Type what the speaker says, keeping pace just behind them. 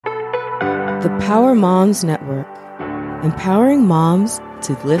The Power Moms Network, empowering moms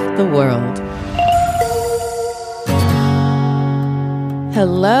to lift the world.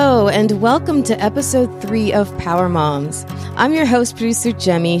 Hello, and welcome to episode 3 of Power Moms. I'm your host, producer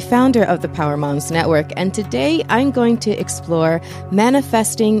Jemmy, founder of the Power Moms Network, and today I'm going to explore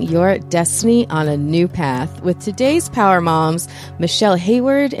manifesting your destiny on a new path with today's Power Moms, Michelle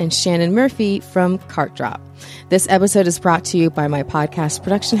Hayward and Shannon Murphy from Cartdrop. This episode is brought to you by my podcast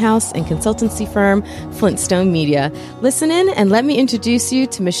production house and consultancy firm, Flintstone Media. Listen in and let me introduce you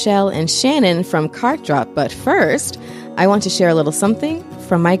to Michelle and Shannon from Cartdrop. But first, I want to share a little something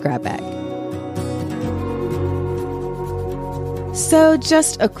from my grab bag. So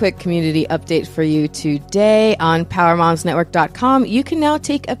just a quick community update for you today. On PowerMomsNetwork.com, you can now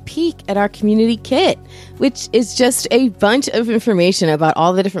take a peek at our community kit, which is just a bunch of information about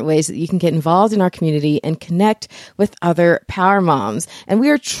all the different ways that you can get involved in our community and connect with other Power Moms. And we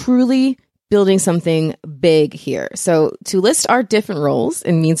are truly building something big here. So to list our different roles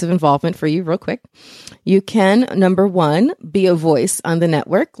and means of involvement for you real quick, you can, number 1, be a voice on the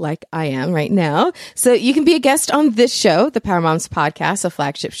network like I am right now. So you can be a guest on this show, the Power Moms Podcast, a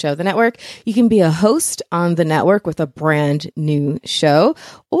flagship show of the network. You can be a host on the network with a brand new show,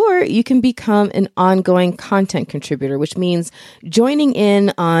 or you can become an ongoing content contributor, which means joining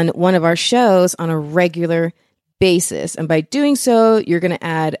in on one of our shows on a regular basis. And by doing so, you're going to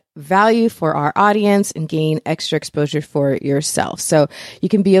add value for our audience and gain extra exposure for yourself. So you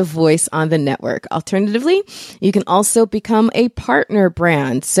can be a voice on the network. Alternatively, you can also become a partner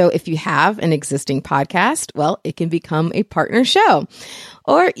brand. So if you have an existing podcast, well, it can become a partner show.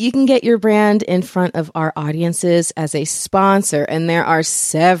 Or you can get your brand in front of our audiences as a sponsor. And there are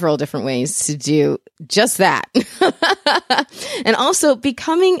several different ways to do just that. And also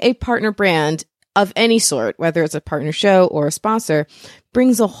becoming a partner brand of any sort, whether it's a partner show or a sponsor,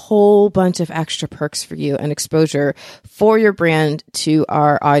 brings a whole bunch of extra perks for you and exposure for your brand to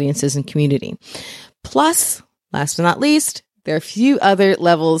our audiences and community. Plus, last but not least, there are a few other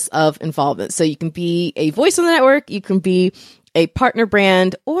levels of involvement. So you can be a voice on the network, you can be a partner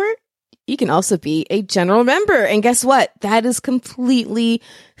brand, or you can also be a general member. And guess what? That is completely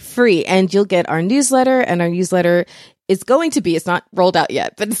free. And you'll get our newsletter, and our newsletter is going to be, it's not rolled out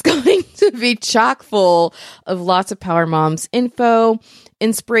yet, but it's going to be chock full of lots of Power Moms info,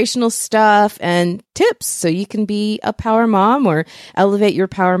 inspirational stuff, and tips so you can be a Power Mom or elevate your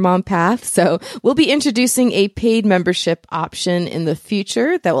Power Mom path. So we'll be introducing a paid membership option in the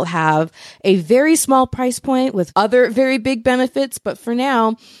future that will have a very small price point with other very big benefits. But for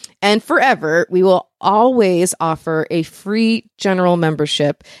now and forever, we will always offer a free general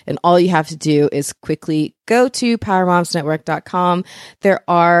membership. And all you have to do is quickly go to PowerMomsNetwork.com. There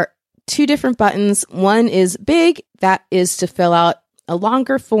are 2 different buttons. One is big. That is to fill out a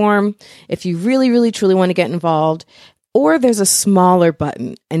longer form if you really, truly want to get involved. Or there's a smaller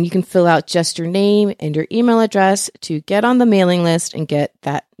button, and you can fill out just your name and your email address to get on the mailing list and get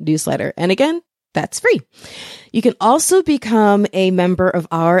that newsletter. And again, that's free. You can also become a member of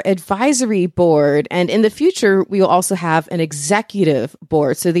our advisory board. And in the future, we will also have an executive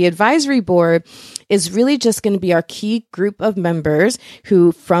board. So the advisory board is really just going to be our key group of members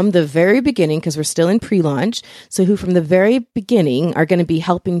who from the very beginning, because we're still in pre-launch, so who from the very beginning are going to be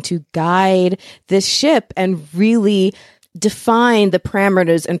helping to guide this ship and really define the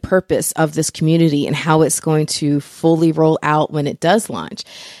parameters and purpose of this community and how it's going to fully roll out when it does launch.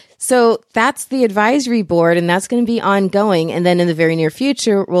 So that's the advisory board, and that's going to be ongoing. And then in the very near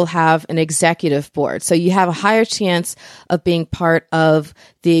future, we'll have an executive board. So you have a higher chance of being part of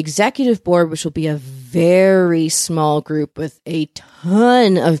the executive board, which will be a very small group with a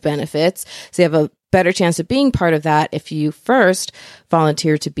ton of benefits. So you have a better chance of being part of that if you first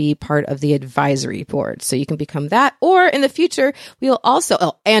volunteer to be part of the advisory board. So you can become that, or in the future, we'll also,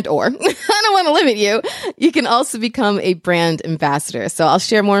 I don't want to limit you. You can also become a brand ambassador. So I'll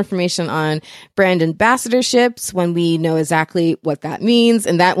share more information on brand ambassadorships when we know exactly what that means.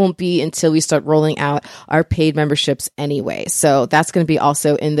 And that won't be until we start rolling out our paid memberships anyway. So that's going to be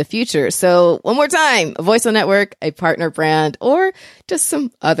also in the future. So one more time, a voice on network, a partner brand, or just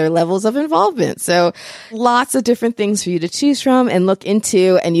some other levels of involvement. So lots of different things for you to choose from and look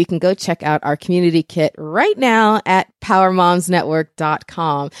into. And you can go check out our community kit right now at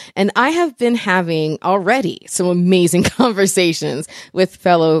PowerMomsNetwork.com. And I have been having already some amazing conversations with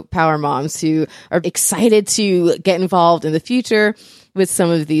fellow Power Moms who are excited to get involved in the future with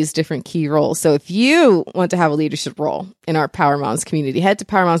some of these different key roles. So if you want to have a leadership role in our Power Moms community, head to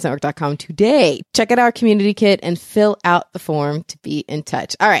PowerMomsNetwork.com today. Check out our community kit and fill out the form to be in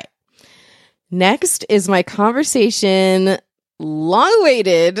touch. All right. Next is my conversation long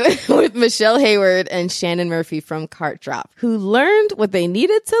awaited with Michelle Hayward and Shannon Murphy from Cartdrop, who learned what they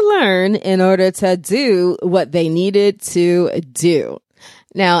needed to learn in order to do what they needed to do.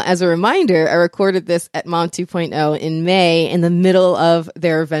 Now, as a reminder, I recorded this at Mom 2.0 in May in the middle of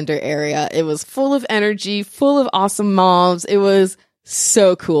their vendor area. It was full of energy, full of awesome moms. It was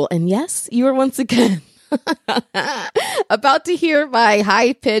so cool. And yes, you are once again about to hear my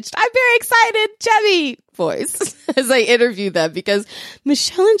high-pitched, I'm very excited, chubby voice as I interview them, because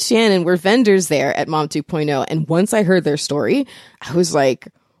Michelle and Shannon were vendors there at Mom 2.0. And once I heard their story, I was like,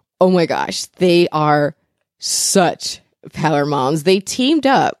 oh my gosh, they are such power moms. They teamed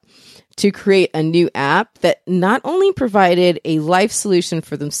up to create a new app that not only provided a life solution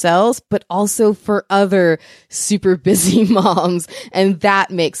for themselves, but also for other super busy moms. And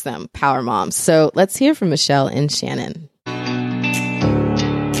that makes them power moms. So let's hear from Michelle and Shannon.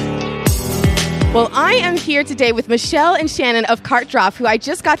 Well, I am here today with Michelle and Shannon of Cartdrop, who I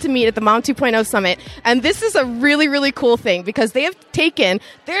just got to meet at the Mom 2.0 Summit. And this is a really, really cool thing because they have taken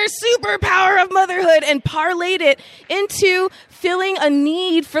their superpower of motherhood and parlayed it into filling a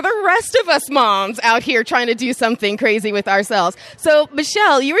need for the rest of us moms out here trying to do something crazy with ourselves. So,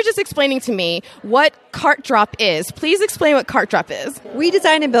 Michelle, you were just explaining to me what Cartdrop is. Please explain what Cartdrop is. We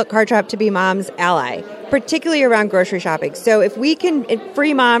designed and built Cartdrop to be mom's ally, particularly around grocery shopping. So if we can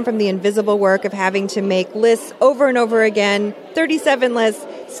free mom from the invisible work of having to make lists over and over again, 37 lists,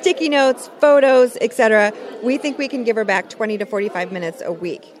 sticky notes, photos, etc., we think we can give her back 20 to 45 minutes a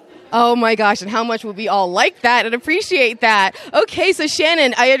week. Oh my gosh, and how much would we all like that and appreciate that? Okay, so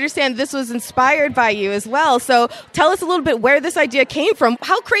Shannon, I understand this was inspired by you as well. So tell us a little bit where this idea came from.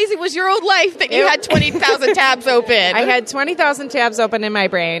 How crazy was your old life that you had 20,000 tabs open? I had 20,000 tabs open in my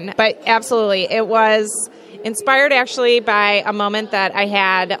brain, but absolutely, it was inspired actually by a moment that I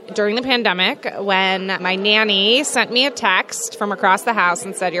had during the pandemic when my nanny sent me a text from across the house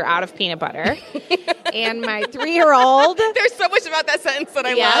and said, "You're out of peanut butter." And my 3-year-old... There's so much about that sentence that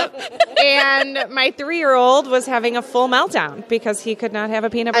I love. And my 3-year-old was having a full meltdown because he could not have a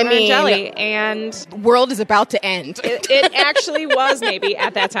peanut butter and jelly. And world is about to end. It actually was maybe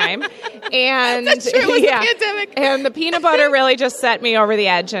at that time. And that's true. It was the pandemic. And the peanut butter really just set me over the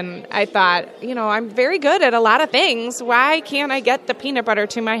edge. And I thought, I'm very good at a lot of things. Why can't I get the peanut butter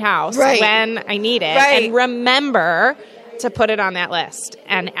to my house when I need it? And remember to put it on that list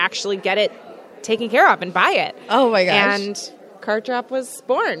and actually get it taken care of and buy it. Oh my gosh. And Cartdrop was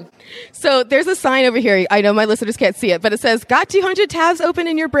born. So there's a sign over here. I know my listeners can't see it, but it says, got 200 tabs open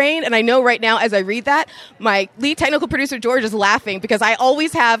in your brain. And I know right now as I read that, my lead technical producer, George, is laughing because I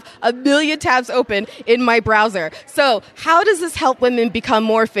always have 1 million tabs open in my browser. So how does this help women become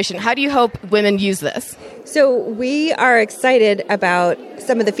more efficient? How do you hope women use this? So we are excited about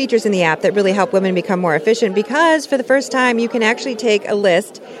some of the features in the app that really help women become more efficient because for the first time you can actually take a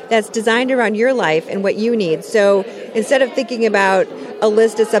list that's designed around your life and what you need. So instead of thinking about a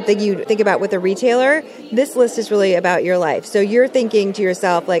list as something you think about with a retailer, this list is really about your life. So you're thinking to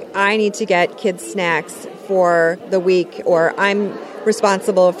yourself, like, I need to get kids snacks for the week, or I'm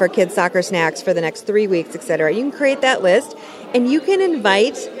responsible for kids soccer snacks for the next 3 weeks, etc. You can create that list and you can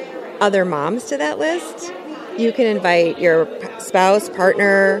invite other moms to that list. You can invite your spouse,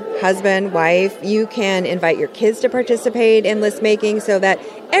 partner, husband, wife. You can invite your kids to participate in list making so that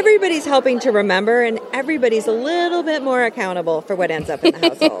everybody's helping to remember and everybody's a little bit more accountable for what ends up in the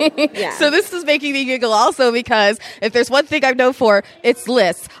household. Yeah. So this is making me giggle also because if there's one thing I know for, it's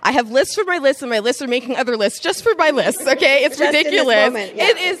lists. I have lists for my lists and my lists are making other lists just for my lists, okay? It's just ridiculous. In this moment, yeah.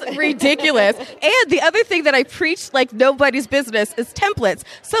 It is ridiculous. And the other thing that I preach like nobody's business is templates.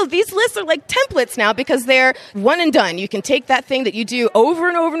 So these lists are like templates now because they're one and done. You can take that thing that you do over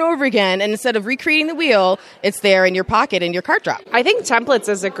and over and over again, and instead of recreating the wheel, it's there in your pocket in your Cartdrop. I think templates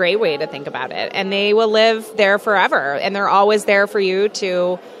is a great way to think about it, and they will live there forever, and they're always there for you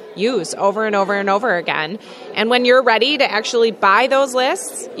to use over and over and over again. And when you're ready to actually buy those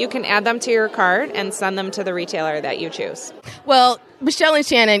lists, you can add them to your cart and send them to the retailer that you choose. Well, Michelle and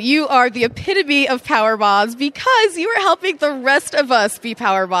Shannon, you are the epitome of power moms because you are helping the rest of us be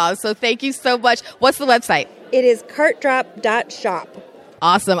power moms. So thank you so much. What's the website? It is cartdrop.shop.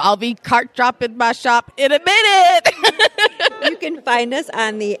 Awesome. I'll be Cartdrop in my shop in a minute. You can find us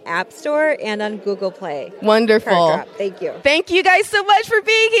on the App Store and on Google Play. Wonderful. Cartdrop. Thank you. Thank you guys so much for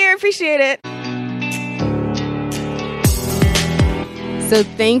being here. Appreciate it. So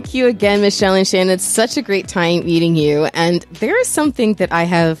thank you again, Michelle and Shannon. It's such a great time meeting you. And there is something that I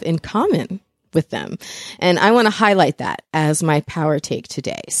have in common with them. And I want to highlight that as my power take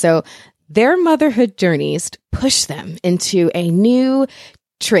today. So their motherhood journeys push them into a new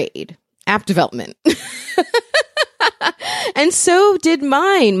trade, app development. And so did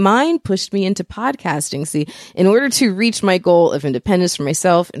mine. Mine pushed me into podcasting. See, in order to reach my goal of independence for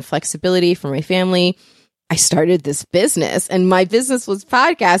myself and flexibility for my family, I started this business, and my business was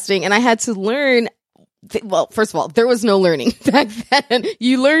podcasting, and I had to learn. Well, first of all, there was no learning back then.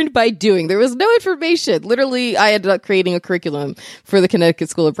 You learned by doing. There was no information. Literally, I ended up creating a curriculum for the Connecticut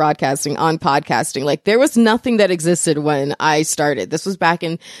School of Broadcasting on podcasting. Like, there was nothing that existed when I started. This was back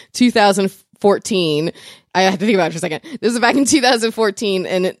in 2014. I had to think about it for a second. This was back in 2014,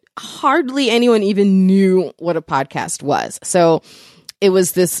 and hardly anyone even knew what a podcast was. So it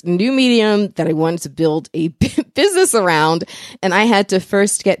was this new medium that I wanted to build a business around, and I had to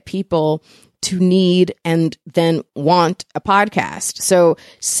first get people to need and then want a podcast. So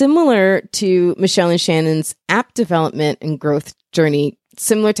similar to Michelle and Shannon's app development and growth journey,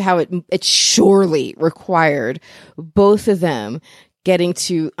 similar to how it surely required both of them getting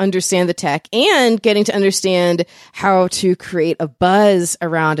to understand the tech and getting to understand how to create a buzz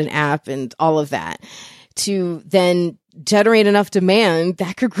around an app and all of that to then generate enough demand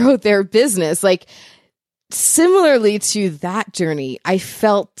that could grow their business. Like, similarly to that journey, I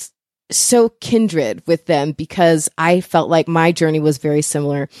felt so kindred with them because I felt like my journey was very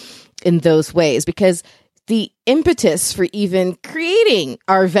similar in those ways, because the impetus for even creating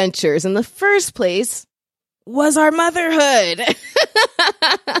our ventures in the first place was our motherhood.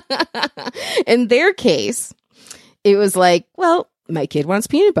 In their case, it was like, well, my kid wants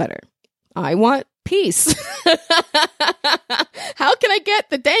peanut butter. I want peace. How can I get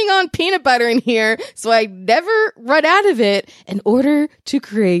the dang on peanut butter in here so I never run out of it in order to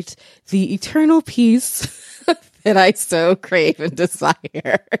create the eternal peace that I so crave and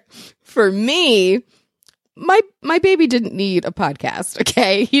desire? For me, my baby didn't need a podcast,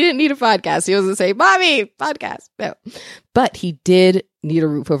 okay? He didn't need a podcast. He wasn't saying, "Mommy, podcast." No. But he did need a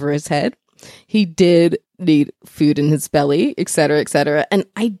roof over his head. He did need food in his belly, et cetera, et cetera. And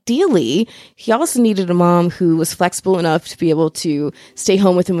ideally, he also needed a mom who was flexible enough to be able to stay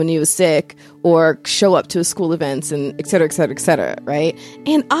home with him when he was sick or show up to his school events and et cetera, et cetera, et cetera, right?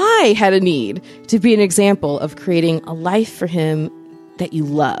 And I had a need to be an example of creating a life for him that you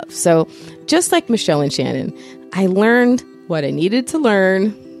love. So just like Michelle and Shannon, I learned what I needed to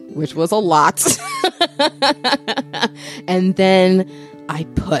learn, which was a lot. And then I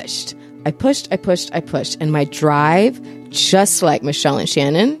pushed. And my drive, just like Michelle and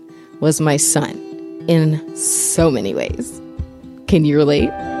Shannon, was my son in so many ways. Can you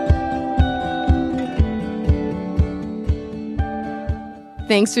relate?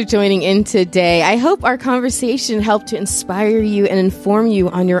 Thanks for joining in today. I hope our conversation helped to inspire you and inform you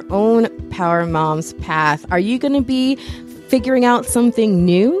on your own Power Moms path. Are you going to be figuring out something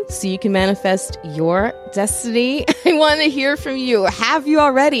new so you can manifest your destiny? I want to hear from you. Have you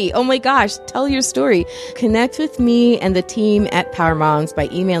already? Oh my gosh, tell your story. Connect with me and the team at Power Moms by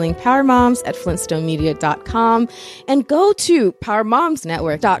emailing powermoms@flintstonemedia.com and go to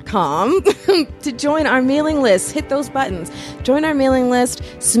powermomsnetwork.com to join our mailing list. Hit those buttons. Join our mailing list.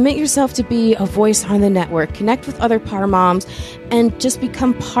 Submit yourself to be a voice on the network. Connect with other Power Moms and just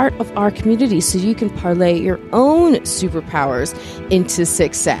become part of our community so you can parlay your own superpowers into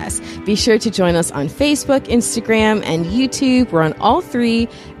success. Be sure to join us on Facebook, Instagram, and YouTube. We're on all three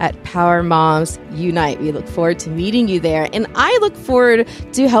at Power Moms Unite. We look forward to meeting you there. And I look forward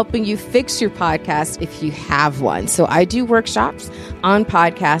to helping you fix your podcast if you have one. So I do workshops on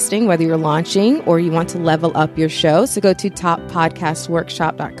podcasting, whether you're launching or you want to level up your show. So go to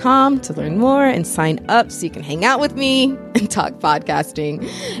toppodcastworkshop.com to learn more and sign up so you can hang out with me and talk podcasting.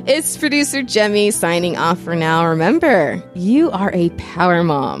 It's producer Jemmy signing off for now. Remember, you are a power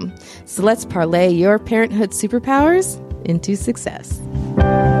mom. So let's parlay your parenthood superpowers into success.